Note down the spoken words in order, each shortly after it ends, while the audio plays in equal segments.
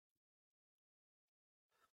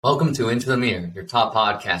Welcome to Into the Mirror, your top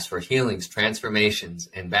podcast for healings, transformations,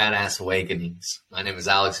 and badass awakenings. My name is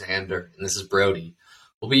Alexander, and this is Brody.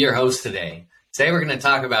 We'll be your host today. Today we're going to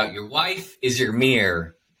talk about your wife is your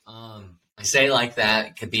mirror. I say it like that.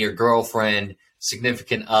 It could be your girlfriend,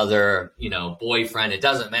 significant other, boyfriend. It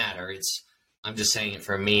doesn't matter. I'm just saying it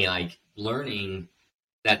for me, like learning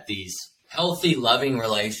that these healthy, loving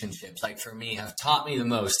relationships, like for me, have taught me the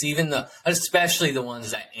most, especially the ones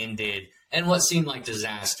that ended and what seemed like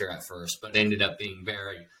disaster at first, but ended up being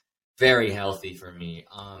very, very healthy for me.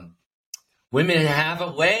 Women have a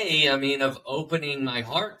way, of opening my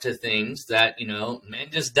heart to things that, men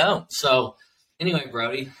just don't. So anyway,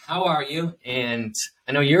 Brody, how are you? And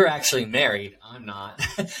I know you're actually married. I'm not.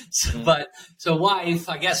 So wife,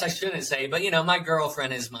 I guess I shouldn't say, but, my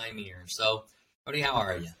girlfriend is my mirror. So, Brody, how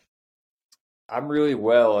are you? I'm really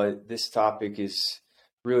well. This topic is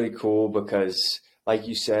really cool because, like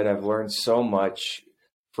you said, I've learned so much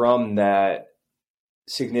from that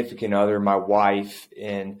significant other, my wife,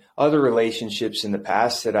 and other relationships in the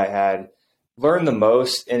past that I had. Learned the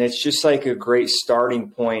most, and it's just like a great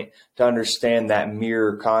starting point to understand that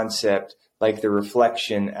mirror concept, like the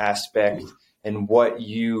reflection aspect, and what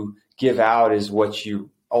you give out is what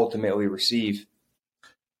you ultimately receive.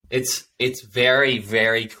 It's very,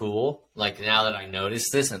 very cool. Like now that I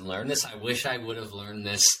noticed this and learned this, I wish I would have learned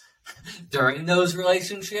this during those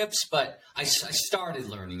relationships, but I started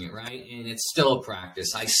learning it, right? And it's still a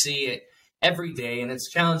practice. I see it every day, and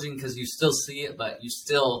it's challenging because you still see it, but you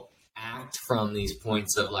still act from these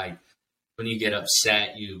points of like when you get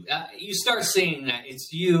upset, you start seeing that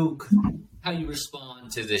it's you, how you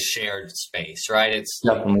respond to this shared space, right? It's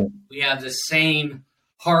like we have the same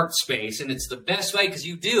heart space, and it's the best way because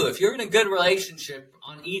you do. If you're in a good relationship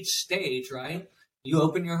on each stage, right, you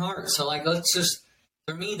open your heart. So like,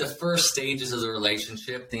 for me, the first stages of the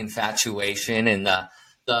relationship, the infatuation and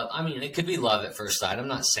it could be love at first sight. I'm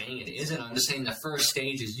not saying it isn't. I'm just saying the first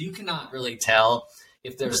stage is you cannot really tell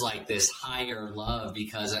if there's like this higher love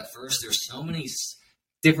because at first there's so many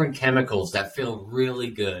different chemicals that feel really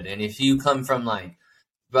good. And if you come from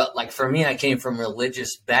but for me, I came from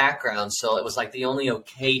religious background, so it was like the only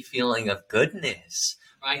okay feeling of goodness,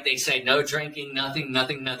 right? They say no drinking, nothing.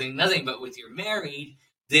 But with you're married,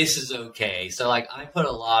 this is okay. So like I put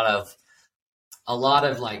a lot of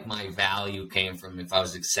like my value came from if I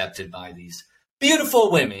was accepted by these beautiful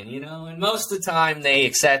women, and most of the time they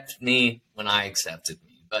accept me when I accepted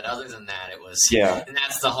me. But other than that, it was, and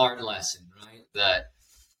that's the hard lesson, right?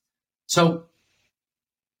 So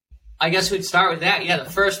I guess we'd start with that. Yeah, the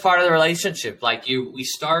first part of the relationship, like we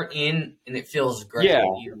start in and it feels great. Yeah,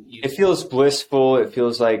 it feels blissful. It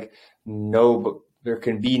feels like there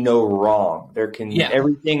can be no wrong.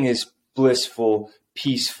 Everything is blissful,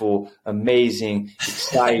 peaceful, amazing,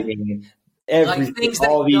 exciting. Like things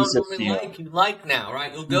that you don't normally you like now,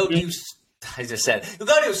 right? You'll go do, as I said, you'll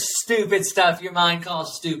go do stupid stuff your mind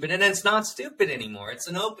calls stupid, and it's not stupid anymore. It's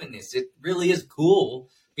an openness. It really is cool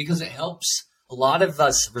because it helps a lot of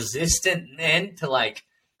us resistant men to like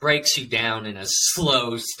breaks you down in a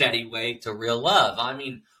slow, steady way to real love.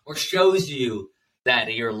 Or shows you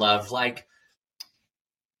that you're loved.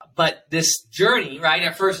 But this journey, right,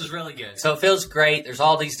 at first is really good. So it feels great. There's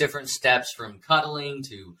all these different steps from cuddling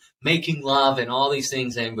to making love and all these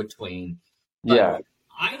things in between. But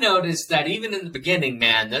I noticed that even in the beginning,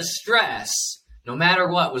 man, the stress, no matter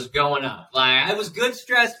what, was going up. Like I was good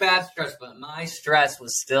stress, bad stress, but my stress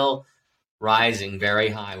was still rising very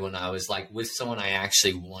high when I was like with someone I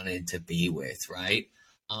actually wanted to be with, right?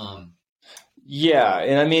 And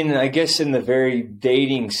I guess in the very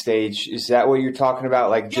dating stage, is that what you're talking about?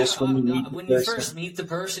 Like when you first meet the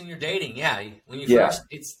person you're dating, when you first,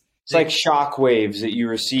 it's like shock waves that you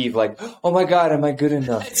receive. Like, oh my God, am I good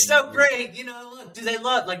enough? It's so great, Look, do they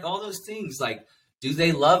love like all those things? Like, do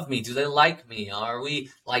they love me? Do they like me? Are we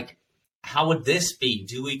like? How would this be?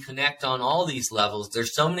 Do we connect on all these levels?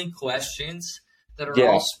 There's so many questions that are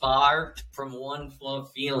all sparked from one flow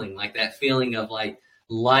of feeling, like that feeling of like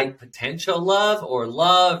potential love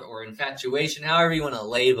or infatuation, however you want to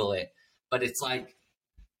label it. But it's like,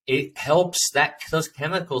 it helps those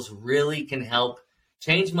chemicals really can help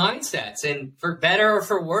change mindsets and for better or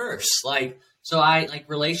for worse. So I like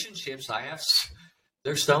relationships.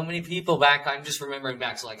 There's so many people I'm just remembering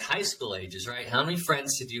back to like high school ages, right? How many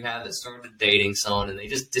friends did you have that started dating someone and they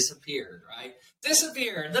just disappeared, right?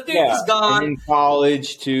 Disappeared. The dude is gone. And in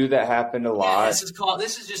college too, that happened a lot.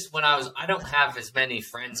 This is just when I don't have as many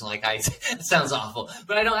friends it sounds awful,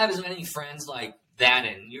 but I don't have as many friends like that.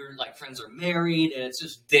 And your like friends are married and it's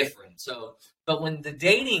just different. So, but when the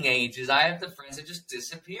dating age is, I have the friends that just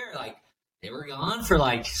disappear. Like they were gone for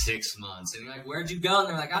like 6 months. And you're like, where'd you go? And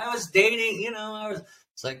they're like, I was dating,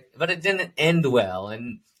 it's like, but it didn't end well.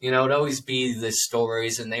 And, it'd always be the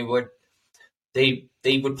stories, and they would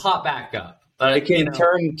pop back up. But it can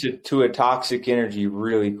turn to a toxic energy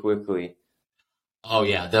really quickly. Oh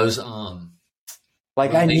yeah. Those,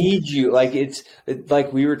 like, I need you. Like, it's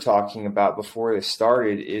like we were talking about before this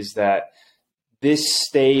started, is that this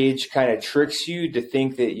stage kind of tricks you to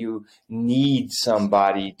think that you need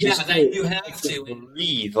somebody just that you have to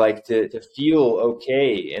breathe, like to feel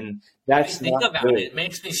okay. And that's think about it. It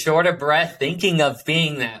makes me short of breath thinking of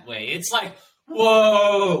being that way. It's like,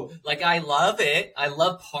 whoa, like I love it. I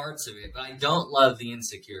love parts of it, but I don't love the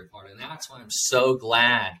insecure part. And that's why I'm so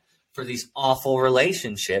glad for these awful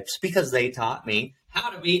relationships, because they taught me how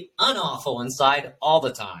to be unawful inside all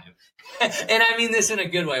the time. And I mean this in a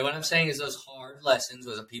good way. What I'm saying is those hard lessons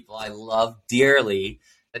with the people I love dearly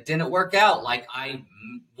that didn't work out like I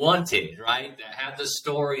wanted, right? That had the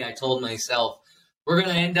story I told myself, we're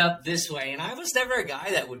going to end up this way. And I was never a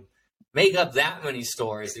guy that would make up that many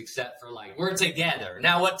stories except for like, we're together.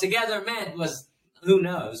 Now, what together meant was, who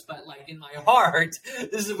knows? But like in my heart,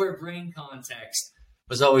 this is where brain context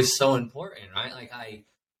was always so important, right? Like I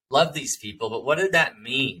love these people, but what did that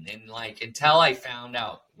mean? And like, until I found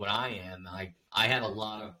out what I am, I had a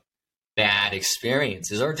lot of bad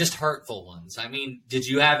experiences, or just hurtful ones. I mean, did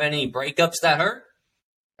you have any breakups that hurt?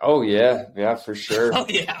 Oh yeah, for sure. Oh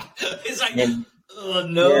yeah. It's like, oh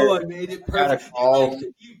no, I made it perfect.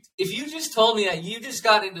 If you just told me that you just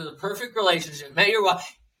got into the perfect relationship, met your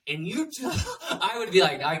wife, and I would be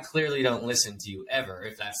like, I clearly don't listen to you ever,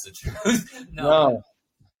 if that's the truth. No.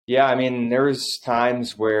 Yeah, I mean, there was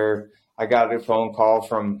times where I got a phone call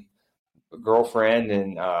from a girlfriend,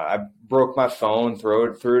 and I broke my phone,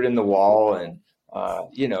 threw it in the wall, and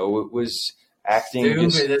it was acting.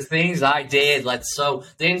 The things I did, the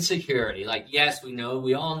insecurity. Like, yes, we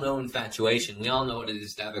all know infatuation. We all know what it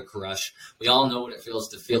is to have a crush. We all know what it feels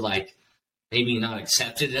to feel like maybe not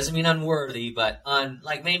accepted. It doesn't mean unworthy, but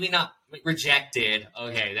maybe not rejected.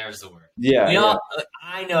 Okay, there's the word. Yeah,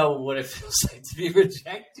 I know what it feels like to be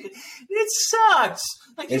rejected. It sucks.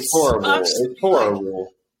 It's horrible. It's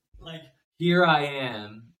horrible. Like, here I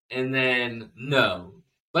am, and then no.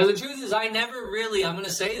 But the truth is, I'm going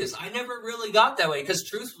to say this, I never really got that way, because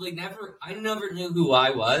truthfully, I never knew who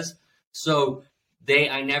I was. So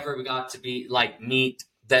I never got to be meet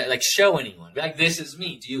that, show anyone. Be like, this is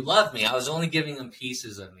me. Do you love me? I was only giving them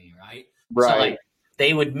pieces of me, right? Right. So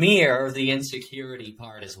they would mirror the insecurity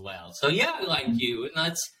part as well. So yeah, I like you, and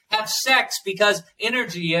let's have sex, because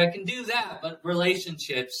energy, I can do that. But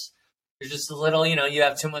relationships, there's just a little, you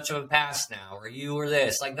have too much of a past now, or you were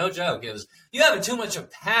this. Like, no joke. It was, you have too much of a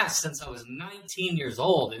past since I was 19 years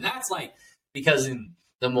old. And that's because in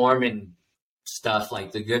the Mormon stuff,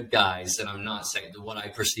 the good guys, and I'm not saying what I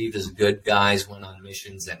perceived as good guys went on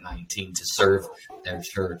missions at 19 to serve their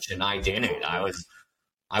church. And I didn't.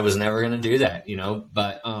 I was never going to do that,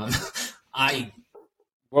 but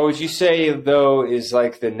what would you say, though, is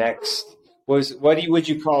the next, would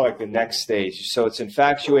you call the next stage? So it's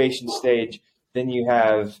infatuation stage, then you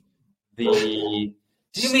have the...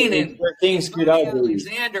 Do you mean where things get ugly?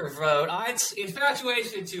 Alexander wrote,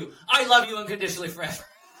 infatuation to I love you unconditionally forever.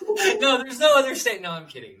 No, there's no other stage. No, I'm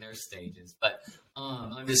kidding. There's stages, but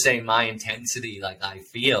I'm just saying my intensity, I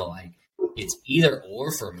feel it's either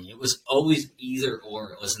or for me. It was always either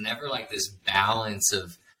or. It was never this balance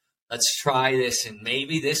of let's try this, and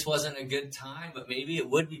maybe this wasn't a good time, but maybe it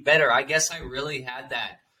would be better. I guess I really had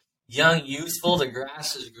that young, youthful, the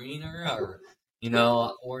grass is greener,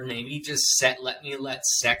 or maybe just let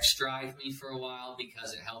sex drive me for a while,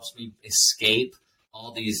 because it helps me escape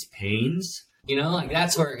all these pains.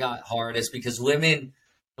 That's where it got hardest, because women,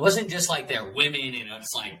 it wasn't just they're women and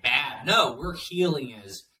it's bad. No, we're healing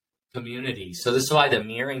as community. So this is why the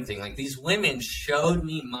mirroring thing, these women showed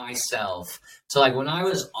me myself. So when I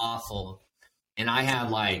was awful and I had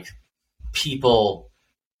people,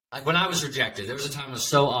 when I was rejected, there was a time I was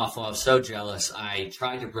so awful, I was so jealous. I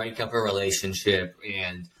tried to break up a relationship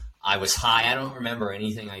and I was high. I don't remember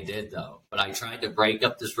anything I did though, but I tried to break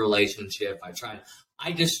up this relationship.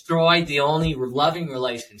 I destroyed the only loving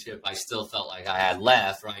relationship I still felt like I had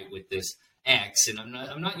left, right, with this ex. And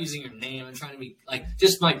I'm not using her name. I'm trying to be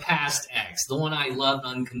just my past ex, the one I loved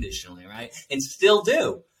unconditionally, right? And still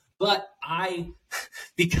do. But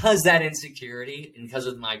because that insecurity and because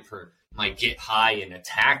of my get high and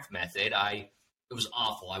attack method, it was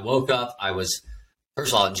awful. I woke up, I was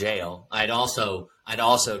first of all in jail. I'd also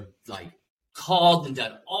called and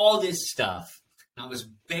done all this stuff. I was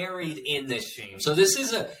buried in this shame. So this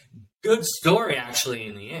is a good story, actually,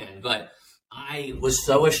 in the end. But I was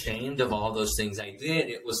so ashamed of all those things I did.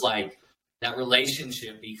 It was like that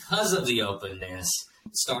relationship, because of the openness,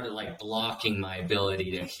 started like blocking my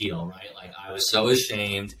ability to heal, right? Like I was so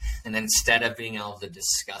ashamed. And instead of being able to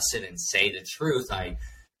discuss it and say the truth, I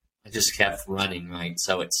just kept running, right?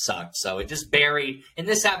 So it sucked. So it just buried. And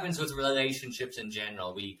this happens with relationships in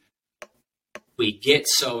general. We get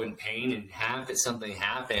so in pain and something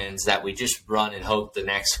happens that we just run and hope the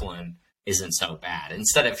next one isn't so bad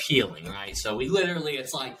instead of healing, right? So we literally,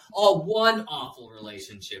 it's like, one awful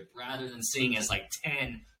relationship rather than seeing as like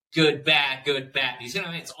 10 good, bad, good, bad. You see what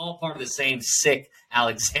I mean? It's all part of the same sick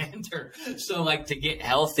Alexander. So like to get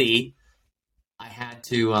healthy, I had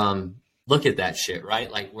to look at that shit,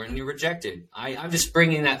 right? Like when you're rejected. I'm just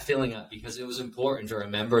bringing that feeling up because it was important to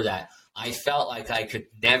remember that I felt like I could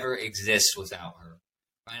never exist without her.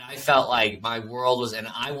 Right? I felt like my world was, and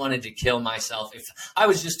I wanted to kill myself if I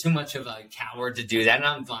was just too much of a coward to do that. And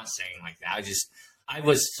I'm not saying like that. I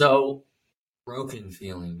was so broken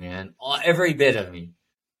feeling, man, every bit of me.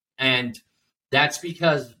 And that's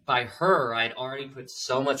because by her, I'd already put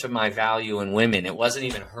so much of my value in women. It wasn't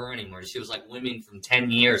even her anymore. She was like women from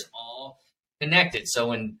 10 years, all connected. So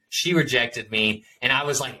when she rejected me and I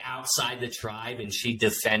was like outside the tribe and she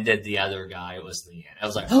defended the other guy, it was the end. I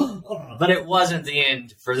was like, but it wasn't the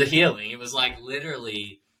end for the healing. It was like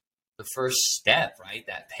literally the first step, right?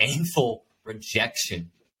 That painful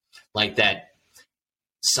rejection, like that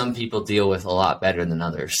some people deal with a lot better than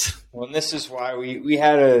others. Well, and this is why we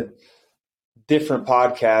had a different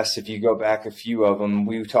podcast. If you go back a few of them,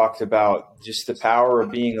 we talked about just the power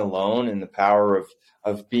of being alone and the power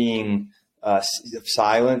of being of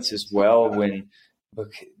silence as well,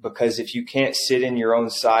 because if you can't sit in your own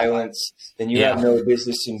silence, then you have no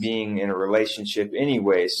business in being in a relationship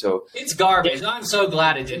anyway. So it's garbage. I'm so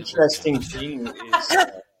glad it didn't. Interesting thing is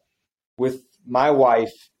with my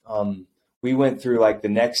wife, we went through like the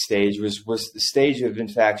next stage was the stage of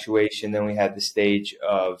infatuation. Then we had the stage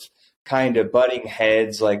of kind of butting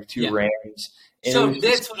heads like two rams. And so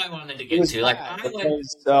that's what I wanted to get to.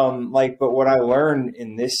 Like, but what I learned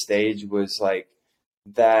in this stage was like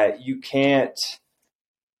that you can't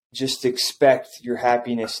just expect your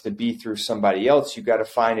happiness to be through somebody else. You got to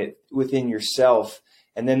find it within yourself.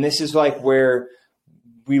 And then this is like where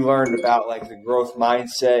we learned about like the growth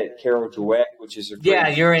mindset, Carol Dweck, which is you're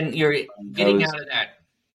getting out of that.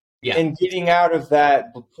 Yeah. And getting out of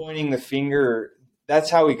that, pointing the finger. That's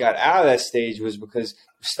how we got out of that stage, was because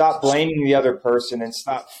stop blaming the other person and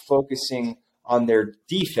stop focusing on their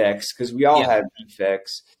defects, because we all have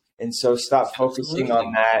defects. And so stop focusing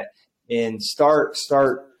on that and start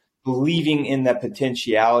believing in the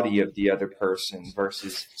potentiality of the other person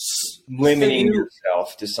versus limiting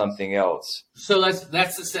yourself to something else. So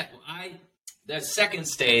that's the second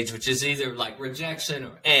stage, which is either like rejection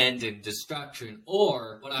or end and destruction,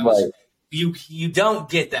 or what I was. You don't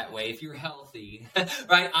get that way if you're healthy,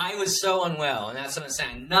 right? I was so unwell, and that's what I'm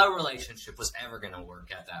saying. No relationship was ever going to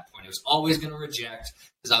work at that point. It was always going to reject,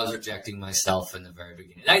 because I was rejecting myself in the very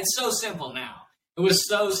beginning. It's so simple now. It was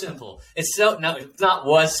so simple. It's so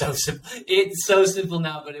simple. It's so simple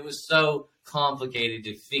now, but it was so complicated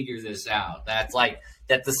to figure this out. That's like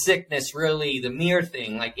that the sickness, really, the mirror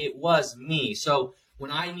thing, like it was me. So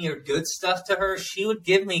when I mirrored good stuff to her, she would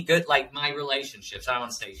give me good, like my relationships. I don't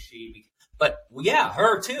want to say she, but yeah,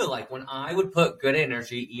 her too. Like when I would put good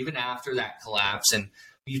energy, even after that collapse, and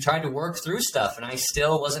you tried to work through stuff, and I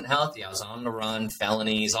still wasn't healthy. I was on the run,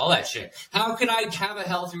 felonies, all that shit. How could I have a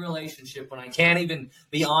healthy relationship when I can't even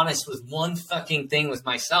be honest with one fucking thing with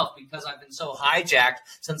myself, because I've been so hijacked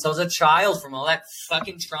since I was a child from all that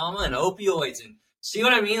fucking trauma and opioids and see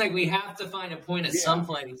what I mean? Like we have to find a point at some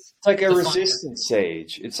place. It's like a resistance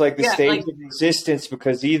stage. It's like the stage of resistance,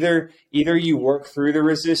 because either you work through the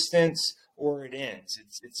resistance or it ends.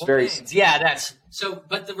 It's very ends. Yeah, that's so.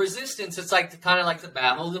 But the resistance, it's like kind of like the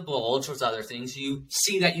battle of the bulge with other things. You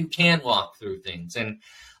see that you can walk through things, and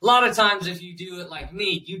a lot of times if you do it like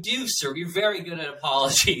me, you do, sir. You're very good at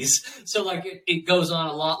apologies. So like it goes on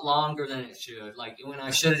a lot longer than it should. Like when I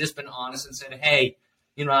should have just been honest and said, hey,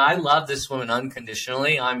 I love this woman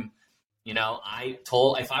unconditionally. If I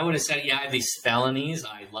would have said, I have these felonies,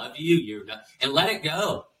 I love you, and let it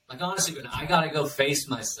go. Like honestly, but I got to go face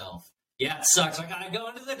myself. Yeah, it sucks. I got to go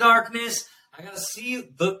into the darkness. I got to see you.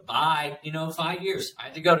 But bye. 5 years.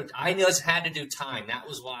 I just had to do time. That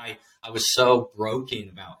was why I was so broken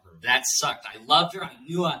about her. That sucked. I loved her. I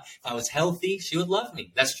knew if I was healthy, she would love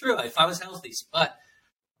me. That's true. If I was healthy, but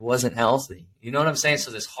I wasn't healthy. You know what I'm saying?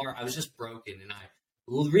 So I was just broken, and I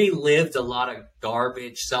relived a lot of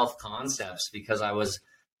garbage self-concepts because I was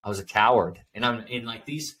I was a coward. And I'm in like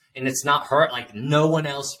these, and it's not her, like no one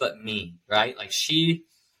else but me, right? Like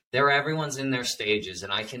everyone's in their stages,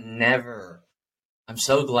 and I can never, I'm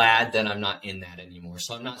so glad that I'm not in that anymore.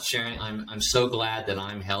 So I'm not sharing. I'm so glad that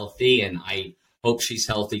I'm healthy, and I hope she's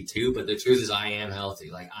healthy too. But the truth is, I am healthy.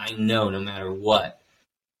 Like I know no matter what,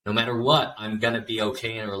 I'm gonna be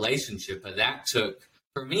okay in a relationship. But that took,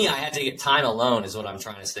 for me, I had to get time alone. Is what I'm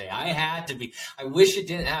trying to say. I wish it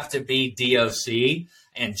didn't have to be DOC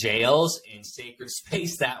and jails and sacred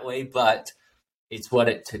space that way, but it's what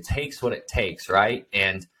it takes. What it takes, right?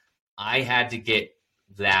 And I had to get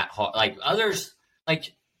that hard. Like others,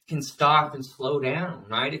 like can stop and slow down,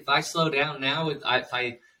 right? If I slow down now, if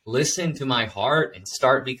I listen to my heart and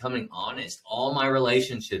start becoming honest, all my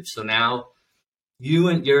relationships. So now you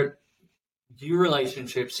and your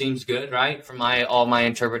relationship seems good, right? From all my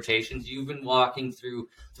interpretations, you've been walking through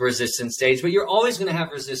the resistance stage, but you're always going to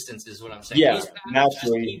have resistance, is what I'm saying. Yeah,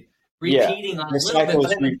 naturally. Repeating on the a little cycles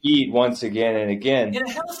bit, but repeat once again and again. In a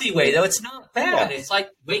healthy way, though, it's not bad. Yeah. It's like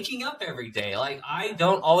waking up every day. Like I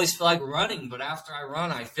don't always feel like running, but after I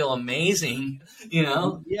run, I feel amazing. You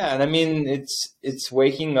know? Yeah, and I mean it's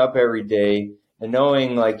waking up every day and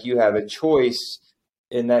knowing like you have a choice,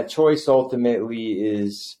 and that choice ultimately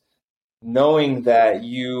is knowing that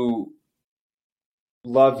you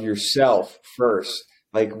love yourself first.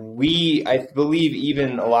 Like I believe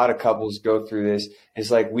even a lot of couples go through this.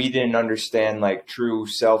 It's like we didn't understand like true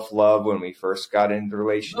self-love when we first got into the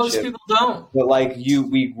relationship. Most people don't. But like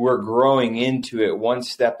we were growing into it one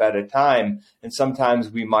step at a time. And sometimes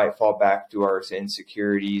we might fall back to our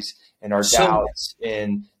insecurities and our doubts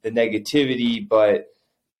and the negativity, but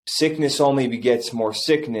sickness only begets more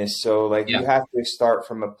sickness. So like you have to start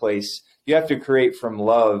from a place, you have to create from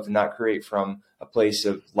love, not create from a place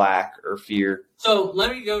of lack or fear. So let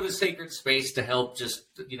me go to sacred space to help just,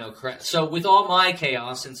 correct. So with all my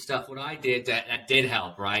chaos and stuff, what I did, that did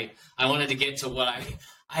help, right? I wanted to get to what I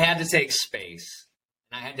had to take space,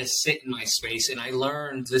 and I had to sit in my space. And I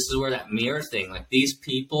learned this is where that mirror thing, like these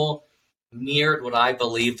people mirrored what I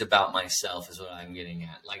believed about myself is what I'm getting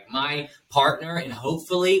at. Like my partner, and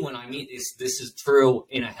hopefully when I meet this is true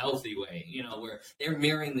in a healthy way, where they're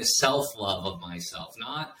mirroring the self-love of myself,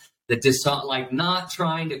 not not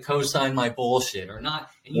trying to co-sign my bullshit or not.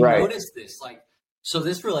 And you notice this, like, so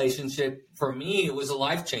this relationship for me, it was a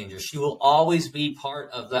life changer. She will always be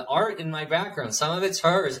part of the art in my background. Some of it's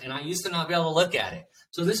hers, and I used to not be able to look at it.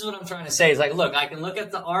 So this is what I'm trying to say is like, look, I can look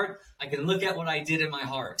at the art. I can look at what I did in my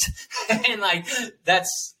heart. And like,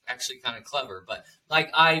 that's actually kind of clever. But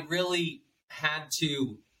like, I really had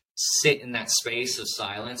to sit in that space of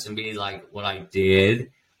silence and be like, what I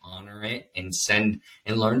did, honor it, and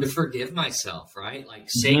learn to forgive myself, right? Like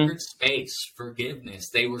sacred space, forgiveness.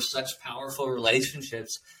 They were such powerful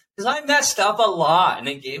relationships because I messed up a lot, and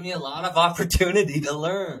it gave me a lot of opportunity to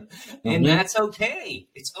learn. And that's okay.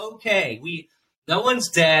 It's okay. No one's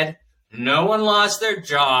dead. No one lost their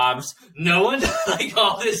jobs. No one, like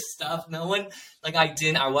all this stuff. No one, like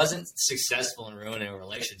I wasn't successful in ruining a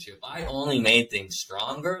relationship. I only made things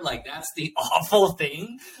stronger. Like that's the awful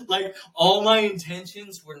thing. Like all my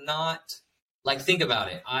intentions were not, like think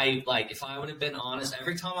about it. If I would have been honest,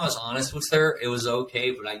 every time I was honest with her, it was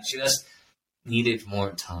okay, but I just needed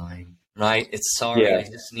more time, right? I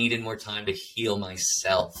just needed more time to heal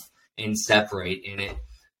myself and separate in it.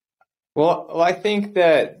 Well, I think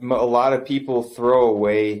that a lot of people throw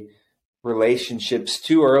away relationships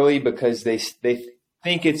too early because they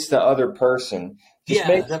think it's the other person. Just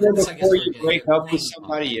make sure before you break up with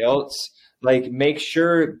somebody else, like make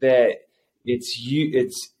sure that it's you,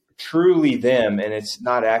 it's truly them, and it's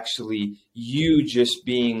not actually you just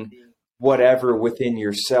being whatever within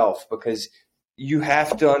yourself, because you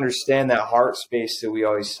have to understand that heart space that we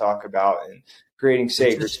always talk about and creating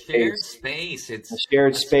sacred space. It's a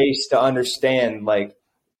shared space to understand, like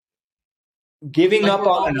giving up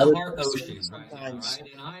on another heart ocean, right?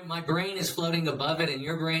 And my brain is floating above it, and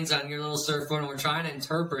your brain's on your little surfboard, and we're trying to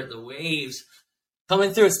interpret the waves coming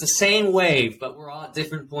through. It's the same wave, but we're all at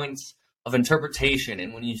different points of interpretation.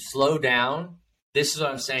 And when you slow down, this is what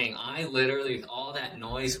I'm saying. I literally, all that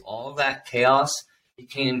noise, all that chaos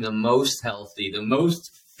became the most healthy, the most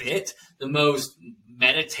fit, the most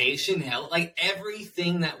meditation, health, like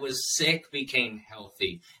everything that was sick became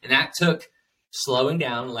healthy. And that took slowing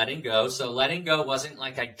down, letting go. So letting go wasn't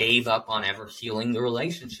like I gave up on ever healing the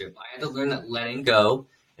relationship. I had to learn that letting go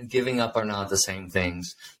and giving up are not the same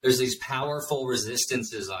things. There's these powerful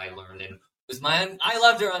resistances I learned. And with I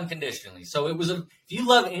loved her unconditionally. So it was if you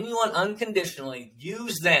love anyone unconditionally,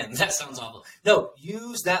 use them. That sounds awful. No,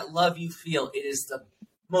 use that love you feel. It is the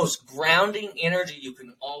most grounding energy you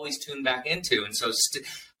can always tune back into. And so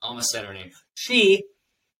almost said her name. She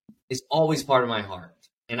is always part of my heart.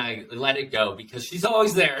 And I let it go because she's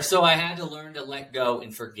always there. So I had to learn to let go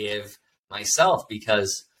and forgive myself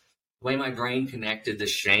because the way my brain connected the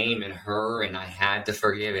shame and her, and I had to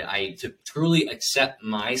forgive it. To truly accept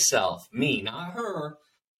myself, me, not her,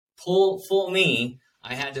 full me.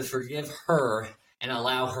 I had to forgive her and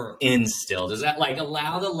allow her in still. Does that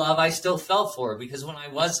allow the love I still felt for her? Because when I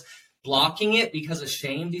was blocking it because of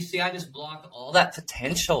shame, do you see, I just blocked all that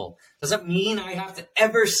potential. Doesn't mean I have to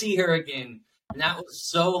ever see her again. And that was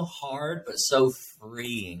so hard, but so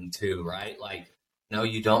freeing too, right? No,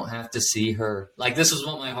 you don't have to see her. This is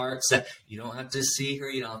what my heart said. You don't have to see her.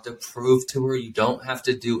 You don't have to prove to her. You don't have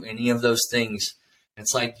to do any of those things.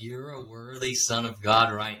 It's you're a worthy son of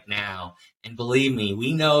God right now. And believe me,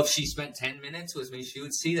 we know if she spent 10 minutes with me, she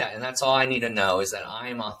would see that. And that's all I need to know is that I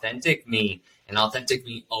am authentic me. And authentic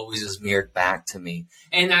me always is mirrored back to me.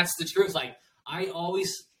 And that's the truth. I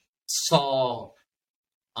always saw,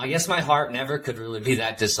 I guess my heart never could really be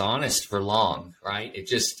that dishonest for long, right?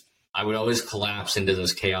 I would always collapse into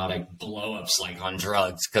those chaotic blow-ups on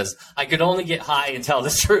drugs because I could only get high and tell the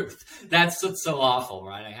truth. That's what's so awful,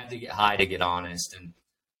 right? I had to get high to get honest, and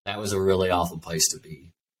that was a really awful place to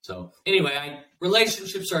be. So anyway,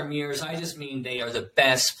 relationships are mirrors. I just mean they are the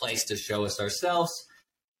best place to show us ourselves.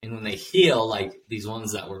 And when they heal, these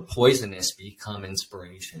ones that were poisonous become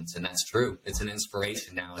inspirations. And that's true. It's an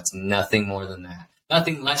inspiration now. It's nothing more than that.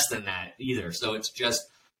 Nothing less than that either. So it's just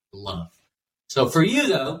love. So for you,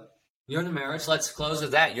 though, you're in a marriage. Let's close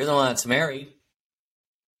with that. You're the one that's married.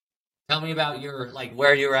 Tell me about your,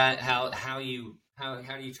 where you're at, how do you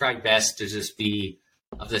try best to just be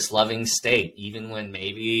of this loving state, even when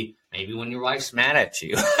maybe when your wife's mad at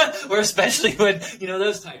you, or especially when,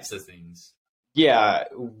 those types of things. Yeah,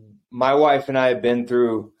 my wife and I have been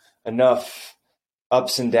through enough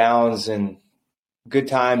ups and downs and good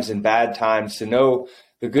times and bad times to know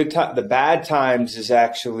the bad times is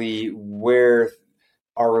actually where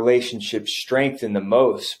our relationship strengthened the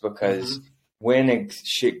most, because when it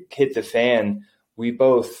hit the fan,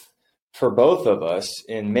 for both of us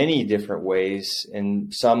in many different ways,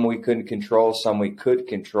 and some we couldn't control, some we could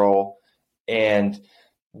control. And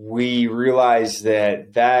we realized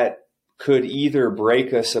that could either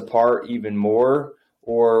break us apart even more,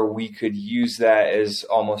 or we could use that as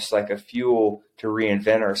almost like a fuel to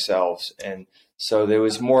reinvent ourselves. And so there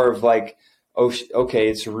was more of oh, okay,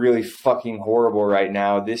 it's really fucking horrible right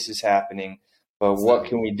now. This is happening, but what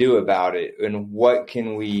can we do about it? And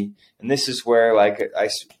and this is where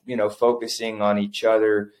focusing on each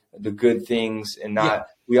other, the good things, and not,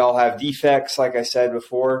 we all have defects, like I said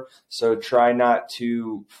before. So try not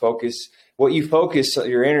to focus. What you focus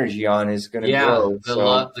your energy on is going to grow.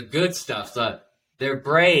 The good stuff. They're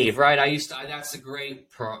brave, right? That's a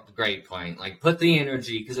great point. Put the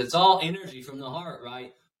energy, because it's all energy from the heart,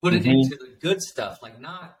 right? Put it into the good stuff.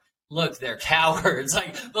 Look, they're cowards.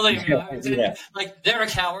 Believe me, they're a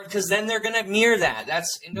coward, because then they're going to mirror that.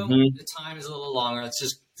 The time is a little longer.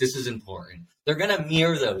 This is important. They're going to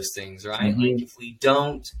mirror those things, right? If we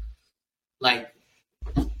don't,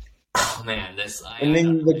 oh man,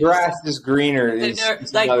 then the grass is greener.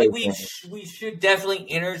 We should definitely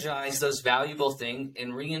energize those valuable things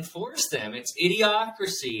and reinforce them. It's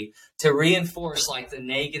idiocracy to reinforce the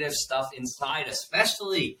negative stuff inside,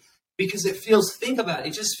 especially because think about it,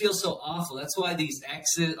 it just feels so awful. That's why these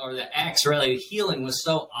exes, or the ex really, healing was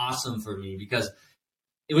so awesome for me, because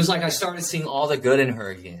it was I started seeing all the good in her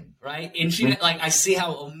again, right? And she I see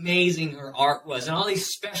how amazing her art was, and all these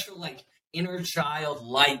special inner child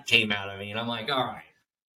light came out of me, and I'm all right,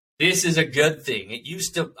 this is a good thing.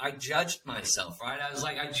 I judged myself, right?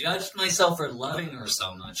 I judged myself for loving her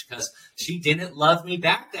so much because she didn't love me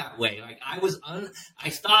back that way. I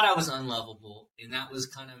thought I was unlovable, and that was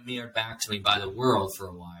kind of mirrored back to me by the world for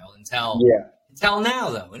a while until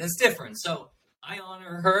now, though, and it's different. So I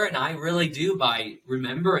honor her, and I really do, by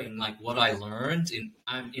remembering what I learned,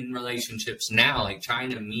 I'm in relationships now,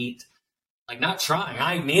 trying to meet.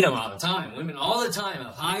 I meet them all the time. Women all the time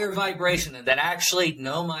of higher vibration that actually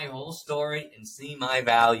know my whole story and see my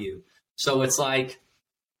value. So it's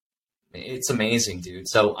it's amazing, dude.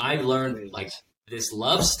 So I learned this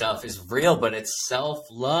love stuff is real, but it's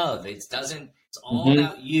self-love. It's all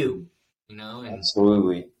about you, And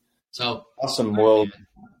absolutely. So awesome. Well,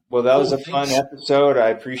 that was a fun episode. I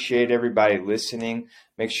appreciate everybody listening.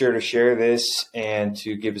 Make sure to share this and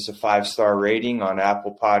to give us a 5-star rating on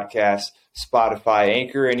Apple Podcasts, Spotify,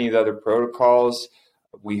 Anchor, any of the other protocols.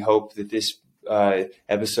 We hope that this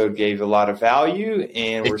episode gave a lot of value,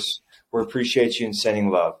 and we appreciate you and sending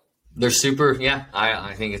love. They're super. Yeah,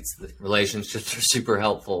 I think the relationships are super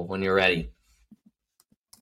helpful when you're ready.